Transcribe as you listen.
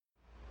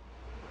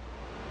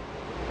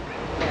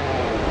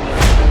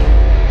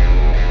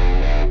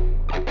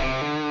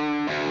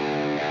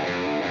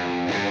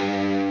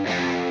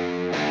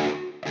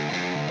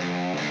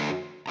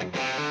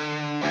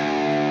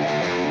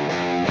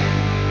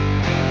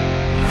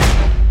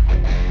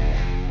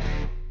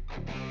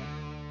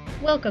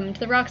Welcome to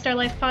the Rockstar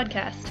Life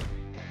Podcast,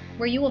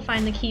 where you will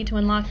find the key to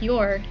unlock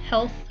your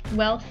health,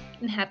 wealth,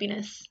 and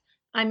happiness.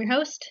 I'm your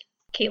host,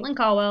 Caitlin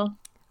Caldwell.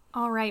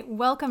 All right,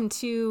 welcome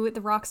to the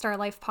Rockstar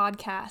Life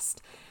Podcast.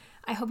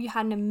 I hope you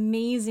had an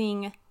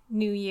amazing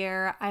new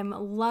year. I'm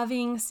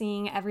loving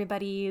seeing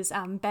everybody's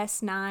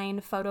best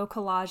 9 photo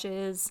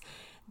collages.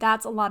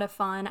 That's a lot of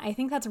fun. I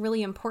think that's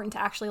really important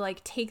to actually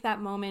take that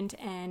moment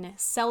and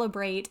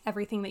celebrate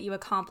everything that you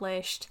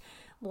accomplished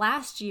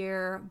last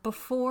year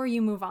before you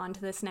move on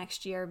to this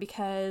next year,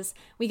 because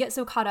we get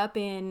so caught up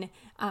in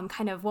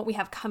kind of what we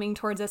have coming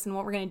towards us and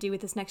what we're going to do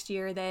with this next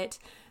year that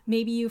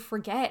maybe you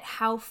forget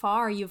how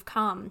far you've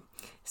come.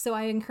 So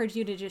I encourage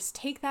you to just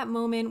take that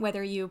moment,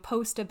 whether you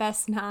post a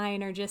best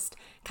 9 or just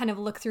kind of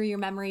look through your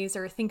memories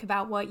or think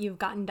about what you've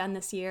gotten done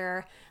this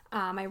year.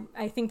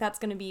 I think that's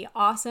going to be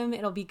awesome.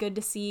 It'll be good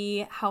to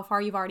see how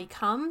far you've already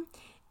come.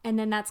 And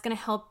then that's going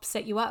to help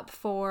set you up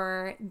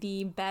for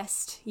the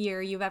best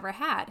year you've ever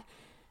had.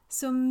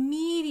 So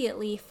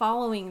immediately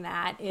following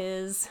that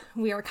is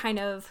we are kind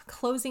of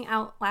closing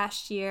out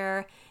last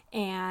year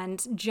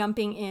and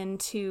jumping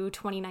into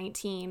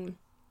 2019.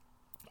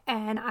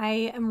 And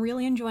I am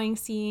really enjoying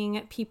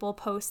seeing people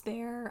post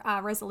their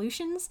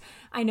resolutions.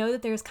 I know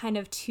that there's kind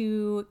of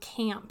 2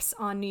 camps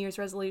on New Year's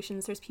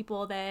resolutions. There's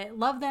people that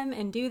love them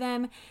and do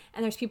them,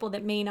 and there's people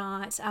that may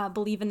not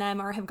believe in them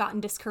or have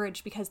gotten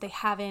discouraged because they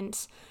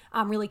haven't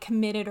really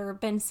committed or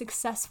been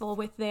successful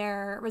with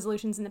their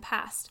resolutions in the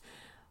past.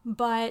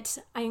 But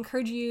I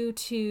encourage you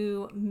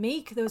to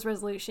make those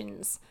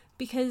resolutions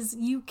because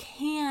you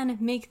can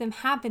make them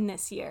happen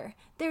this year.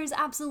 There's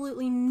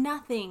absolutely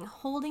nothing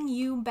holding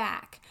you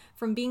back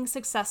from being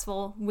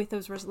successful with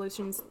those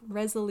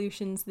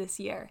resolutions this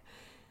year.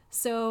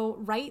 So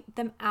write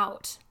them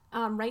out.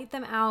 Write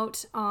them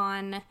out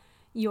on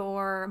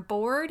your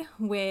board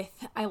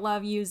with, I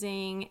love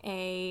using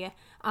a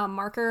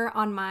marker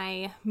on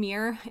my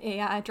mirror,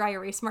 a dry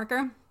erase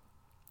marker.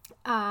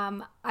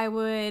 I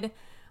would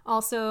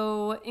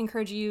also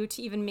encourage you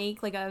to even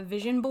make a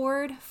vision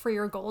board for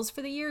your goals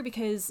for the year,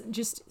 because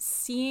just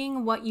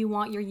seeing what you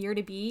want your year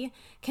to be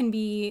can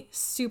be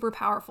super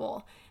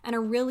powerful. And a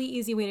really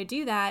easy way to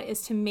do that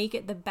is to make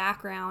it the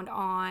background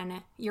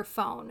on your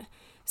phone.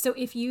 So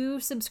if you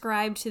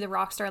subscribe to the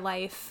Rockstar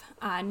Life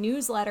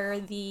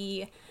newsletter,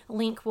 the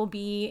link will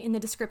be in the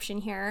description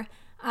here.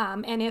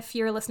 And if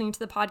you're listening to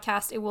the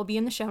podcast, it will be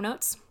in the show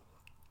notes.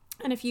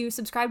 And if you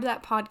subscribe to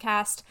that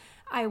podcast,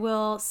 I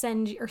will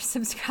send you, or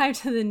subscribe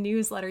to the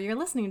newsletter, you're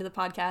listening to the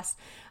podcast,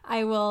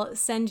 I will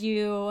send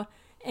you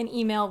an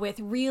email with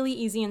really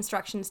easy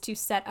instructions to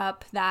set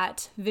up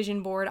that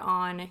vision board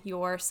on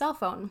your cell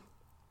phone.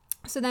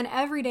 So then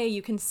every day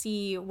you can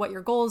see what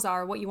your goals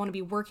are, what you want to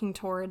be working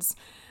towards,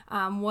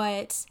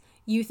 what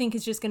you think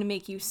is just going to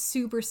make you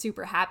super,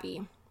 super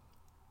happy.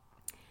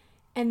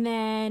 And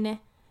then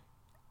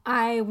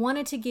I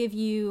wanted to give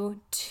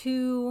you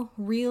 2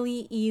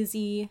 really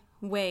easy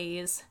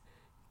ways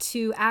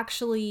to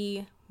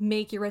actually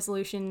make your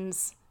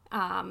resolutions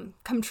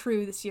come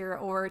true this year,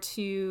 or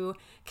to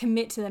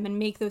commit to them and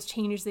make those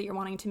changes that you're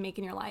wanting to make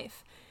in your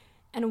life.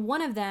 And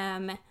one of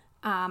them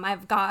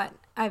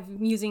I'm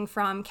using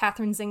from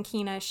Catherine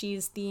Zenkina.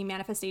 She's the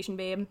manifestation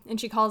babe, and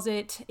she calls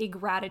it a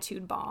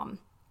gratitude bomb.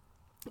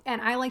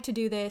 And I like to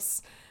do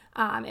this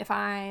if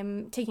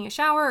I'm taking a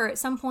shower or at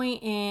some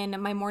point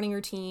in my morning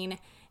routine,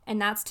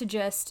 and that's to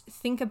just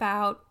think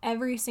about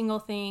every single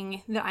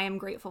thing that I am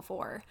grateful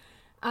for.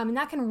 And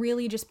that can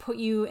really just put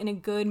you in a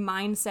good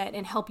mindset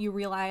and help you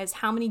realize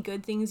how many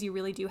good things you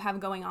really do have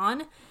going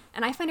on.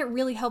 And I find it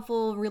really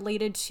helpful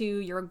related to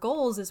your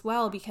goals as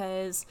well,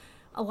 because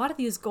a lot of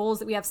these goals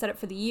that we have set up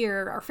for the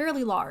year are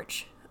fairly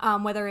large,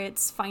 whether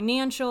it's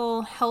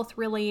financial, health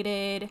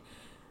related,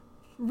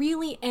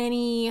 really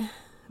any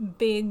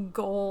big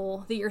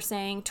goal that you're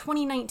saying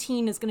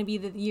 2019 is going to be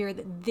the year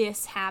that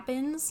this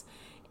happens.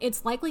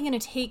 It's likely going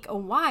to take a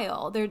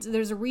while.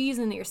 There's a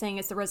reason that you're saying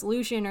it's the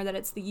resolution, or that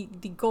it's the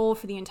goal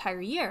for the entire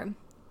year.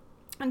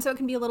 And so it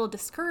can be a little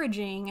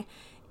discouraging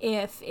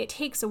if it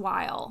takes a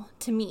while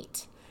to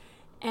meet.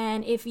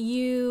 And if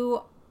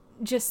you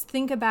just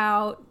think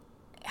about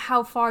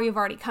how far you've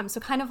already come.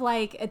 So kind of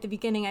like at the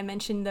beginning, I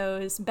mentioned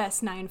those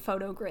best 9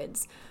 photo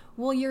grids.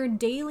 Well, your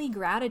daily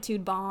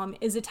gratitude bomb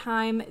is a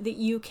time that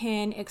you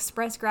can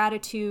express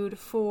gratitude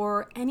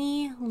for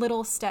any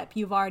little step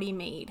you've already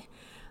made.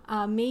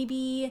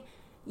 Maybe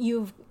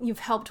you've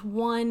helped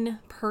one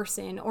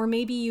person, or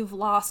maybe you've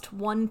lost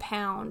 1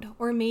 pound,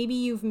 or maybe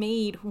you've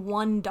made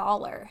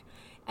 $1,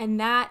 and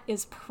that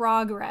is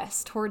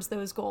progress towards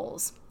those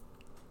goals.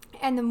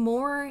 And the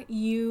more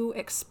you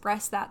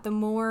express that, the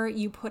more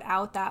you put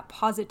out that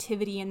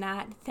positivity and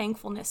that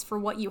thankfulness for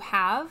what you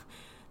have,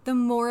 the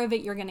more of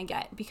it you're going to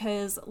get,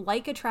 because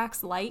like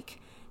attracts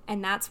like,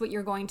 and that's what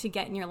you're going to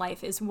get in your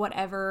life, is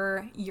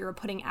whatever you're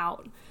putting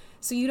out.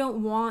 So you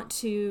don't want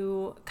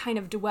to kind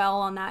of dwell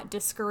on that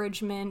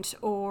discouragement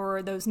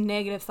or those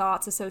negative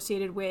thoughts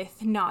associated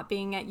with not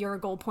being at your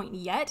goal point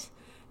yet,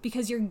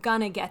 because you're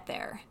gonna get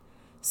there.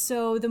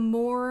 So the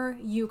more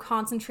you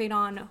concentrate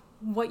on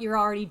what you're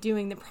already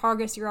doing, the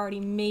progress you're already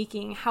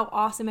making, how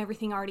awesome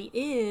everything already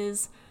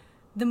is,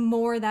 the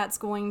more that's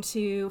going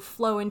to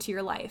flow into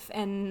your life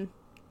and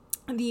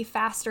the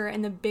faster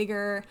and the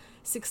bigger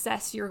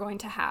success you're going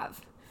to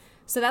have.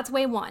 So that's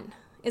way one.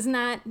 Isn't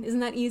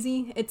that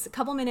easy? It's a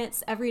couple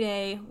minutes every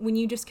day when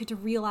you just get to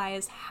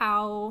realize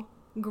how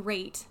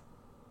great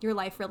your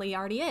life really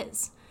already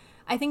is.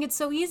 I think it's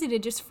so easy to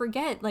just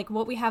forget like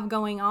what we have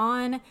going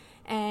on,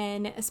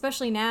 and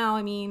especially now,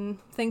 I mean,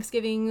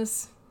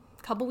 Thanksgiving's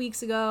a couple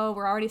weeks ago,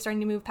 we're already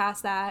starting to move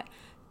past that.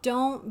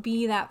 Don't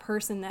be that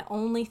person that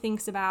only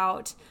thinks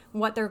about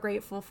what they're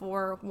grateful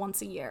for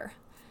once a year.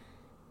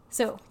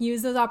 So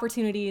use those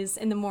opportunities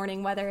in the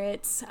morning, whether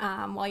it's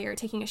while you're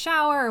taking a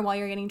shower or while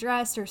you're getting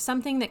dressed, or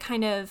something that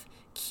kind of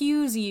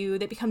cues you,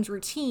 that becomes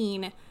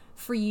routine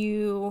for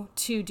you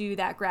to do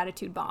that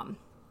gratitude bomb.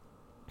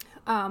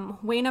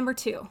 Way number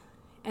 2,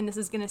 and this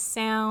is going to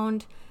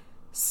sound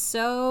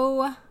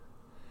so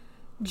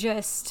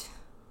just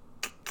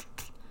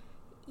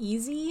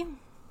easy,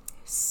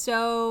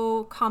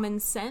 so common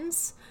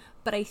sense,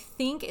 but I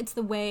think it's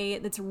the way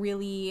that's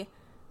really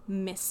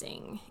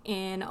missing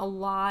in a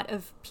lot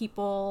of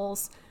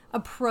people's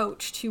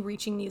approach to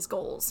reaching these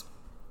goals.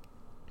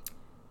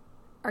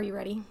 Are you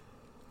ready?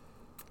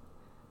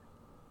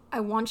 I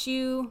want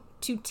you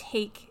to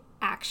take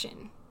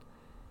action.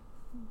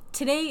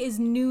 Today is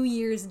New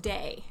Year's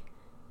Day.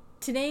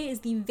 Today is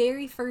the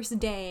very first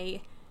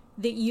day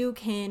that you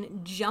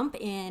can jump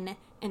in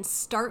and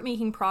start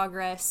making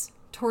progress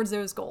towards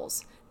those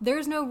goals.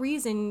 There's no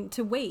reason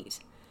to wait.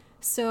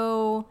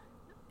 So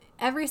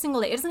every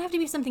single day, it doesn't have to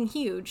be something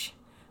huge.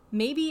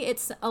 Maybe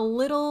it's a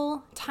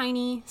little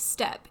tiny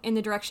step in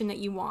the direction that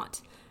you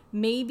want.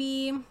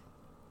 Maybe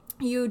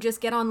you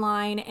just get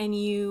online and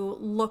you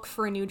look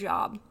for a new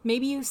job.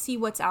 Maybe you see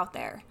what's out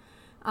there.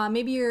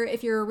 Maybe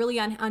if you're really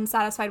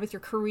unsatisfied with your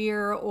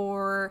career,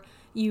 or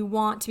you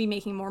want to be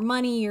making more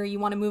money, or you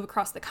want to move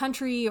across the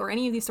country, or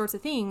any of these sorts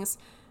of things,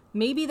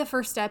 maybe the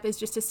first step is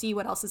just to see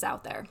what else is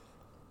out there.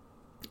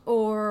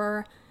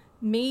 Or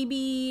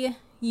maybe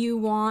you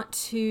want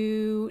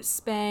to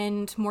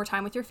spend more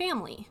time with your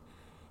family.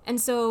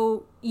 And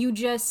so you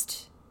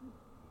just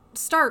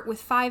start with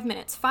 5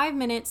 minutes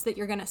that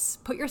you're going to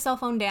put your cell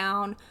phone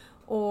down,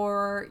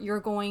 or you're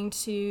going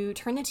to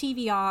turn the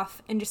TV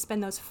off and just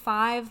spend those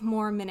 5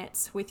 more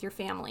minutes with your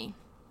family.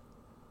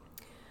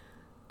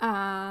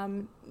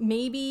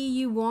 Maybe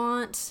you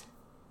want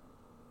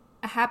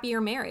a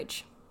happier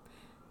marriage.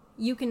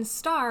 You can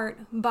start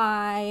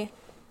by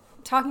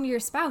talking to your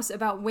spouse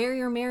about where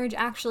your marriage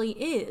actually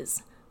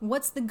is.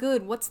 What's the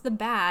good? What's the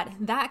bad?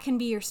 That can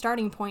be your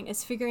starting point,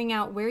 is figuring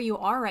out where you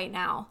are right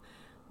now.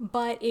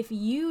 But if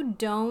you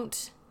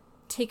don't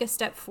take a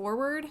step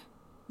forward,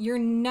 you're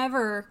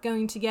never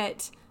going to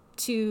get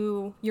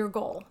to your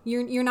goal.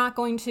 You're not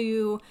going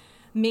to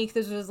make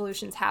those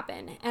resolutions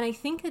happen. And I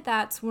think that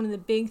that's one of the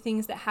big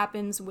things that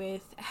happens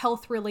with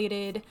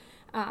health-related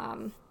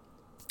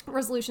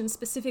resolutions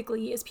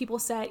specifically, is people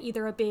set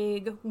either a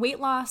big weight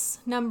loss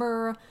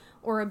number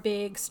or a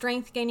big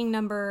strength gaining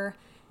number,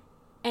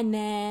 and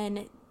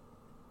then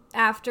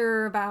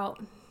after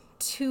about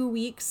 2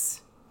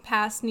 weeks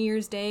past New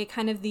Year's Day,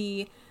 kind of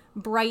the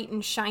bright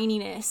and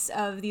shininess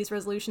of these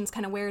resolutions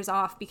kind of wears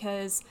off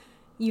because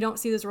you don't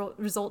see those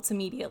results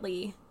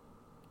immediately.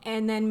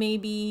 And then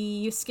maybe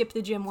you skip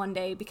the gym one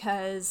day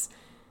because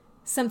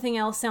something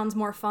else sounds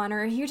more fun,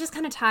 or you're just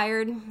kind of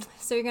tired,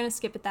 so you're going to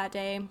skip it that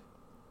day.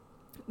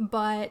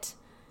 But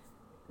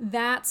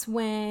that's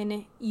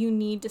when you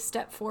need to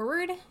step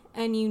forward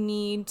and you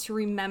need to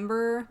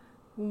remember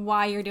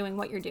why you're doing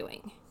what you're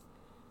doing.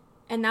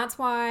 And that's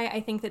why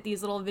I think that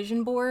these little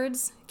vision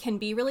boards can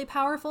be really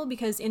powerful,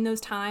 because in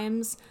those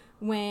times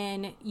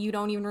when you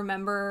don't even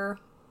remember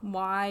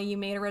why you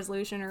made a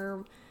resolution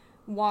or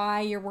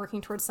why you're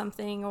working towards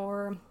something,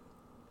 or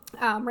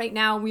right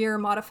now we're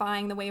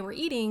modifying the way we're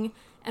eating,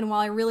 and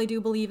while I really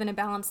do believe in a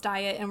balanced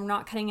diet and we're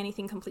not cutting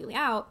anything completely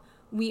out,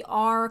 we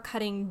are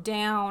cutting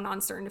down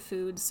on certain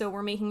foods. So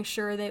we're making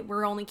sure that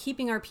we're only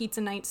keeping our pizza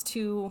nights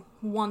to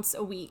once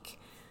a week.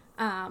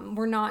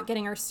 We're not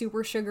getting our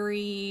super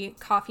sugary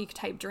coffee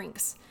type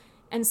drinks.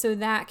 And so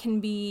that can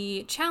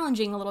be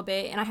challenging a little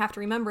bit. And I have to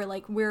remember,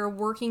 like, we're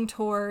working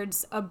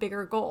towards a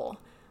bigger goal.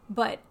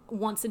 But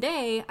once a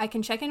day, I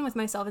can check in with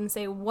myself and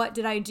say, what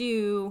did I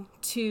do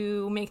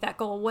to make that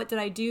goal? What did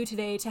I do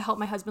today to help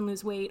my husband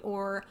lose weight?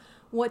 Or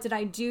what did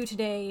I do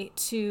today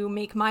to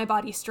make my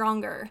body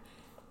stronger?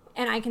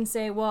 And I can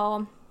say,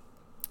 well,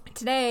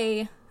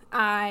 today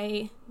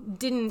I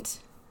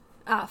didn't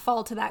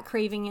fall to that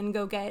craving and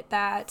go get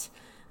that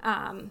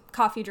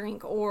coffee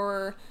drink,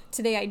 or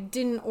today I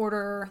didn't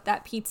order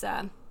that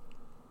pizza.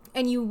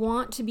 And you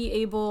want to be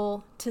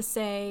able to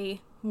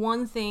say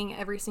one thing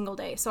every single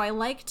day. So I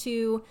like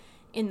to,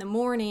 in the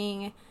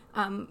morning,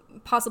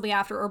 possibly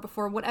after or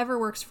before, whatever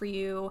works for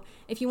you.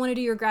 If you want to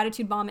do your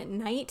gratitude bomb at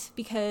night,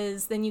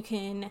 because then you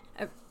can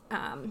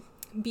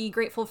be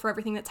grateful for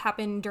everything that's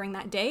happened during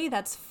that day,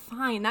 that's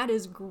fine. That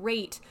is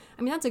great.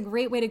 I mean, that's a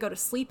great way to go to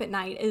sleep at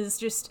night, is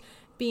just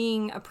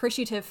being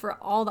appreciative for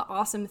all the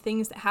awesome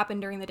things that happen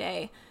during the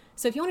day.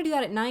 So if you want to do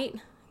that at night,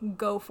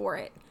 go for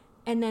it.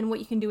 And then what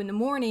you can do in the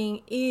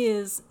morning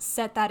is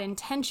set that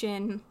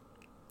intention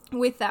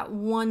with that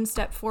one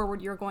step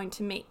forward you're going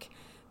to make,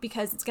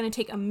 because it's going to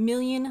take a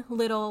million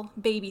little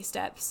baby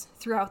steps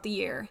throughout the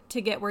year to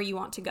get where you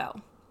want to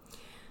go.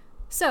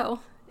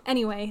 So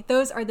anyway,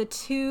 those are the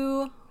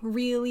two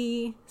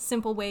really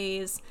simple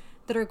ways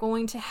that are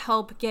going to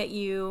help get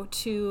you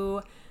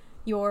to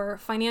your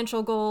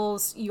financial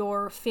goals,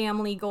 your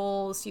family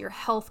goals, your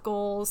health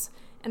goals,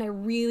 and I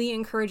really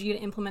encourage you to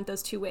implement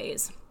those two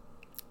ways.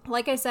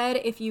 Like I said,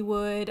 if you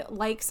would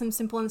like some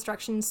simple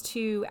instructions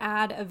to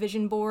add a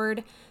vision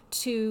board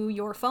to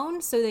your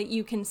phone so that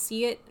you can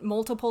see it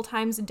multiple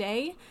times a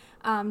day,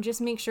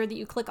 just make sure that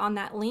you click on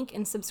that link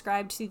and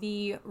subscribe to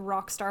the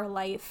Rockstar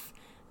Life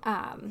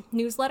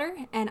newsletter,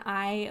 and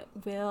I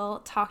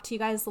will talk to you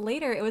guys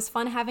later. It was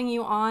fun having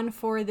you on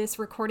for this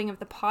recording of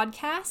the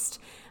podcast.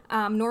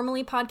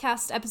 Normally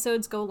podcast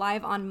episodes go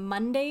live on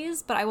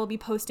Mondays, but I will be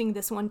posting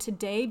this one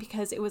today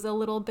because it was a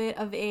little bit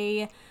of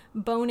a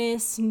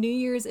bonus New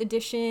Year's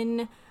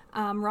edition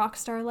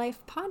Rockstar Life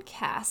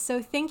podcast.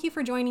 So thank you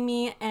for joining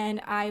me,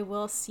 and I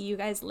will see you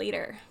guys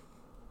later.